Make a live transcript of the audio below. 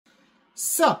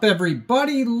Sup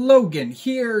everybody, Logan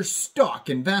here, stock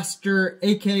investor,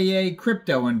 aka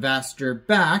crypto investor,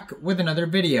 back with another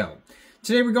video.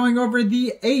 Today we're going over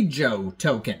the Aejo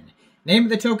token. Name of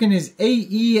the token is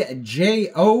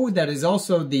AEJO, that is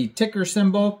also the ticker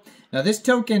symbol. Now this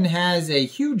token has a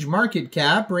huge market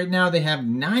cap. Right now they have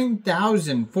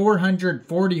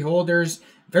 9,440 holders.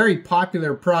 Very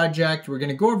popular project. We're going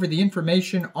to go over the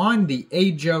information on the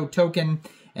Aejo token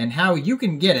and how you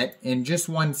can get it in just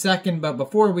 1 second. But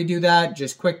before we do that,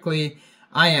 just quickly,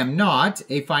 I am not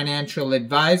a financial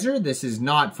advisor. This is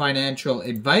not financial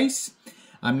advice.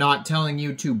 I'm not telling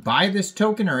you to buy this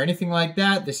token or anything like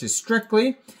that. This is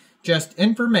strictly just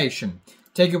information.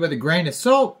 Take it with a grain of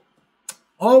salt.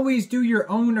 Always do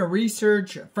your own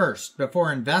research first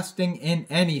before investing in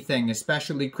anything,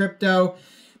 especially crypto,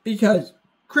 because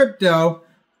crypto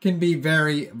can be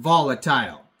very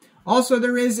volatile. Also,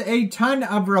 there is a ton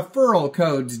of referral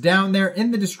codes down there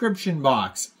in the description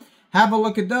box. Have a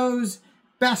look at those.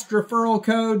 Best referral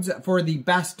codes for the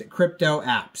best crypto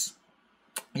apps.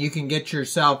 You can get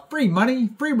yourself free money,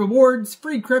 free rewards,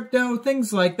 free crypto,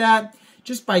 things like that,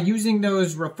 just by using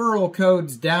those referral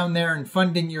codes down there and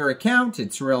funding your account.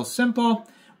 It's real simple.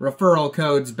 Referral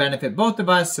codes benefit both of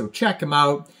us, so check them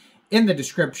out in the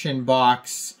description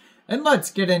box. And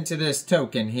let's get into this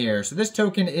token here. So this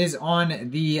token is on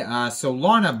the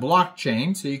Solana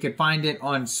blockchain. So you can find it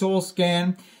on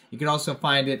SolScan. You can also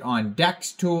find it on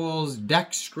DEX Tools,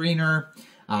 DEX Screener,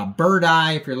 Bird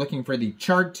Eye if you're looking for the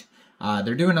chart.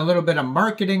 They're doing a little bit of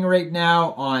marketing right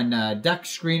now on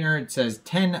DEX Screener. It says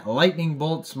 10 lightning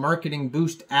bolts marketing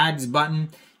boost ads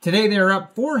button. Today they're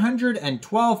up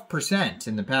 412%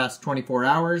 in the past 24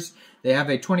 hours. They have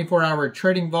a 24-hour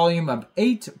trading volume of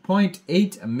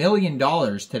 $8.8 million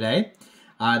today.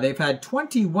 They've had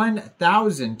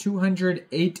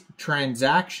 21,208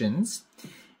 transactions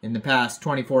in the past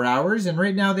 24 hours. And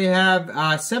right now they have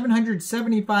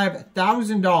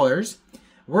 $775,000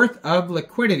 worth of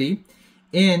liquidity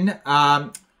in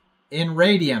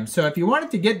Raydium. So if you wanted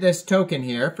to get this token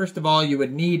here, first of all, you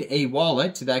would need a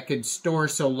wallet that could store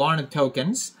Solana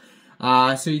tokens.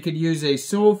 So you could use a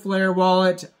Solflare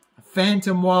wallet,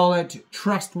 Phantom wallet,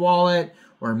 Trust wallet,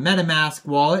 or MetaMask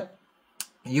wallet.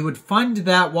 You would fund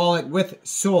that wallet with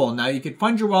Sol. Now you could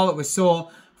fund your wallet with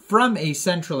Sol from a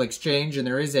central exchange, and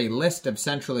there is a list of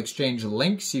central exchange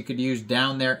links you could use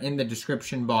down there in the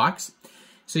description box.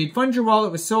 So you'd fund your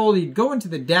wallet with Sol, you'd go into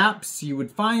the dApps, you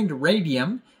would find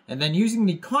Raydium, and then using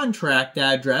the contract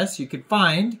address you could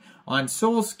find on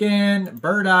SolScan,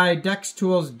 Bird Eye, DEX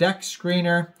Tools, DEX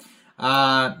Screener.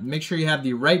 Make sure you have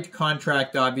the right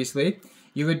contract, obviously.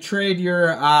 You would trade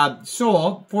your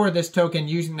Sol for this token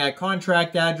using that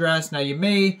contract address. Now, you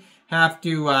may have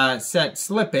to set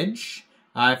slippage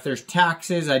if there's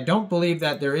taxes. I don't believe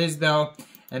that there is, though.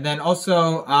 And then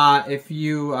also, if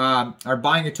you are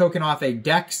buying a token off a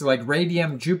DEX like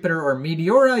Raydium, Jupiter, or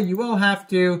Meteora, you will have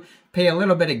to pay a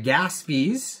little bit of gas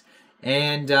fees.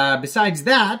 And besides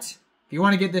that, if you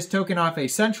want to get this token off a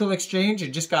central exchange,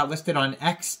 it just got listed on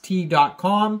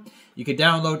xt.com. You could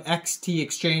download XT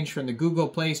Exchange from the Google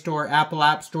Play Store, Apple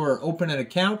App Store, or open an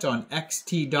account on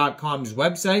xt.com's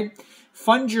website.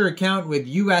 Fund your account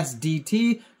with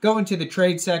USDT. Go into the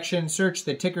trade section, search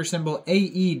the ticker symbol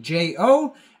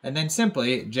AEJO, and then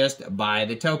simply just buy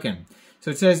the token.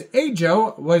 So it says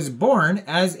Aejo was born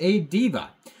as a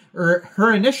diva.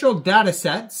 Her initial data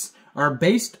sets are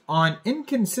based on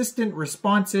inconsistent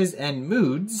responses and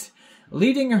moods,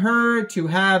 leading her to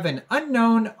have an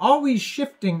unknown, always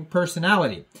shifting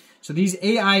personality. So these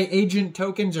AI agent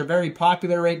tokens are very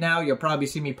popular right now. You'll probably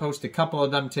see me post a couple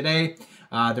of them today.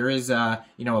 There is a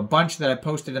bunch that I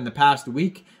posted in the past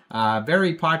week.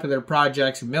 Very popular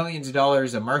projects, millions of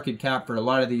dollars of market cap for a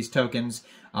lot of these tokens.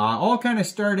 All kind of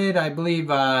started, I believe,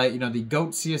 the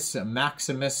Goatsius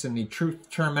Maximus and the Truth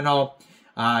Terminal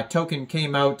token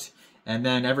came out. And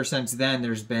then ever since then,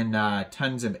 there's been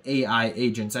tons of AI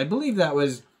agents. I believe that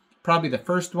was probably the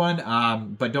first one,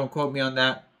 but don't quote me on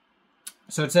that.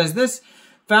 So it says this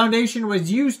foundation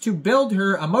was used to build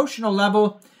her emotional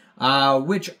level,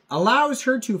 which allows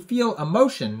her to feel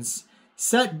emotions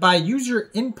set by user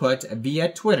input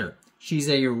via Twitter. She's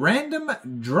a random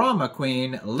drama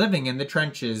queen living in the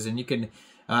trenches. And you can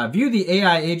view the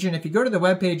AI agent if you go to the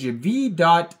webpage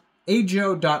v.aejo.io.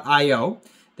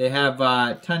 They have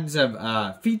tons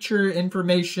of feature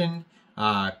information,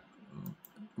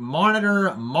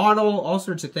 monitor, model, all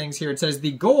sorts of things here. It says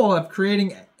the goal of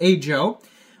creating Aejo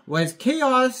was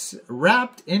chaos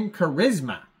wrapped in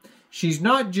charisma. She's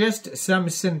not just some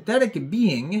synthetic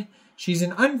being. She's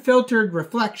an unfiltered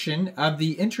reflection of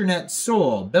the internet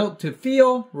soul, built to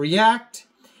feel, react,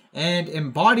 and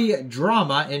embody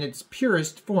drama in its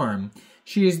purest form.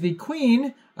 She is the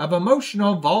queen of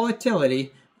emotional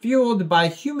volatility, fueled by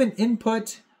human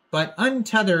input but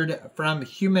untethered from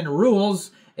human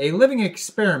rules, a living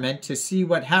experiment to see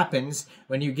what happens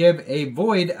when you give a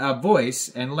void a voice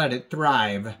and let it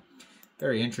thrive.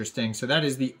 Very interesting. So that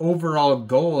is the overall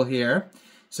goal here.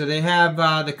 So they have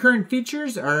the current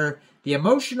features are the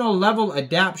emotional level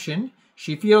adaptation.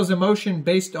 She feels emotion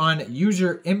based on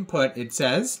user input, it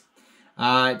says.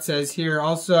 It says here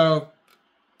also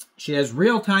she has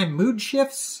real-time mood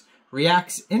shifts,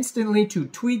 reacts instantly to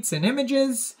tweets and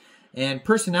images, and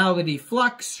personality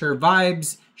flux. Her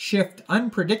vibes shift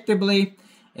unpredictably,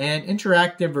 and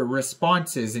interactive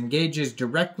responses, engages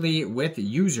directly with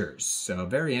users. So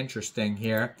very interesting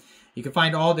here. You can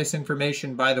find all this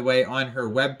information, by the way, on her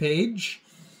webpage.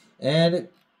 And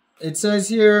it says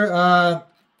here,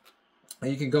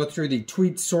 you can go through the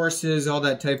tweet sources, all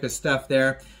that type of stuff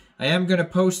there. I am going to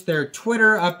post their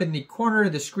Twitter up in the corner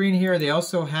of the screen here. They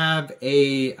also have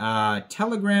a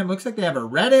Telegram. Looks like they have a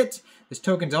Reddit. This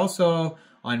token's also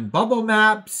on Bubble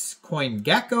Maps,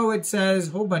 CoinGecko, it says.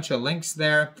 A whole bunch of links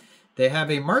there. They have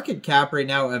a market cap right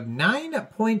now of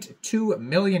 $9.2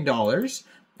 million.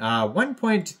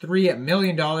 $1.3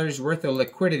 million worth of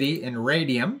liquidity in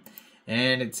Raydium.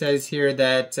 And it says here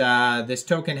that this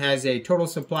token has a total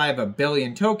supply of 1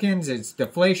 billion tokens. It's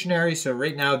deflationary, so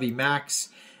right now the max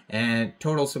and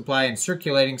total supply and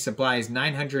circulating supply is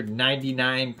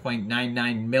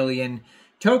 999.99 million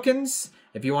tokens.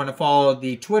 If you want to follow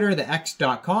the Twitter, the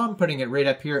x.com, putting it right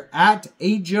up here at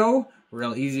Aejo.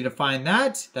 Real easy to find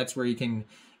that. That's where you can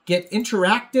get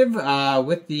interactive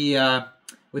with the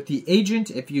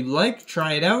agent if you'd like.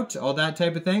 Try it out, all that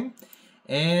type of thing.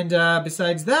 And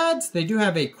besides that, they do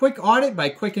have a quick audit by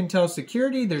Quick Intel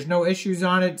Security. There's no issues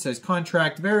on it. It says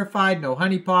contract verified, no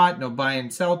honeypot, no buy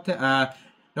and sell tax,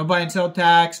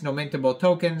 no mintable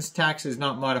tokens, tax is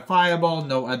not modifiable,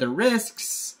 no other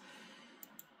risks.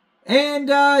 And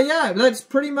yeah, that's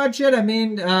pretty much it. I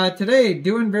mean, today,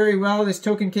 doing very well. This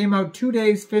token came out 2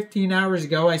 days, 15 hours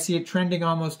ago. I see it trending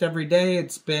almost every day.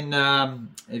 It's been,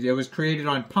 it was created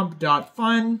on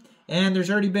pump.fun, and there's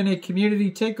already been a community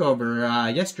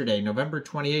takeover yesterday, November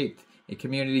 28th. A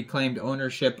community claimed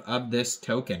ownership of this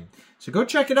token. So go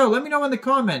check it out. Let me know in the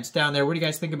comments down there. What do you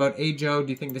guys think about Aejo?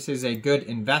 Do you think this is a good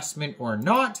investment or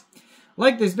not?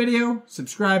 Like this video,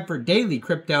 subscribe for daily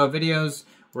crypto videos,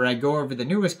 where I go over the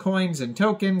newest coins and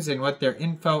tokens and what their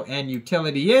info and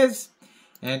utility is.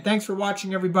 And thanks for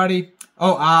watching, everybody.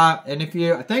 Oh, and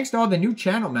thanks to all the new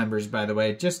channel members, by the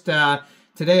way. Just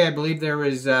today, I believe there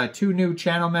was 2 new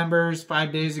channel members.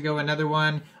 5 days ago, another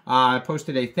one. I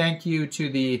posted a thank you to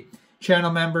the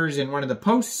channel members in one of the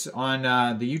posts on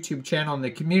the YouTube channel in the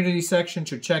community section,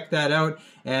 so check that out.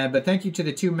 But thank you to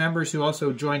the 2 members who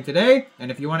also joined today.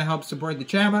 And if you want to help support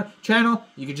the channel,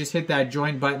 you can just hit that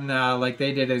join button like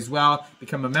they did as well.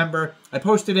 Become a member. I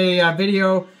posted a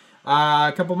video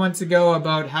a couple months ago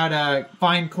about how to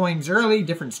find coins early,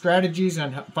 different strategies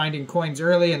on finding coins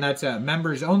early, and that's a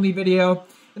members only video.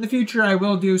 In the future, I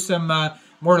will do some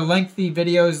more lengthy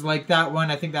videos like that one.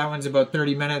 I think that one's about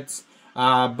 30 minutes.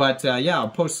 Yeah, I'll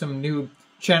post some new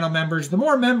channel members. The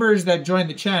more members that join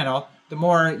the channel, the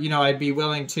more, I'd be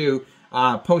willing to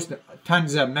post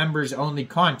tons of members-only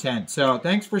content. So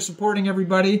thanks for supporting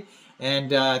everybody, and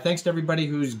thanks to everybody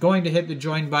who's going to hit the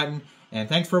join button, and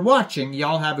thanks for watching.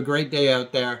 Y'all have a great day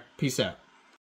out there. Peace out.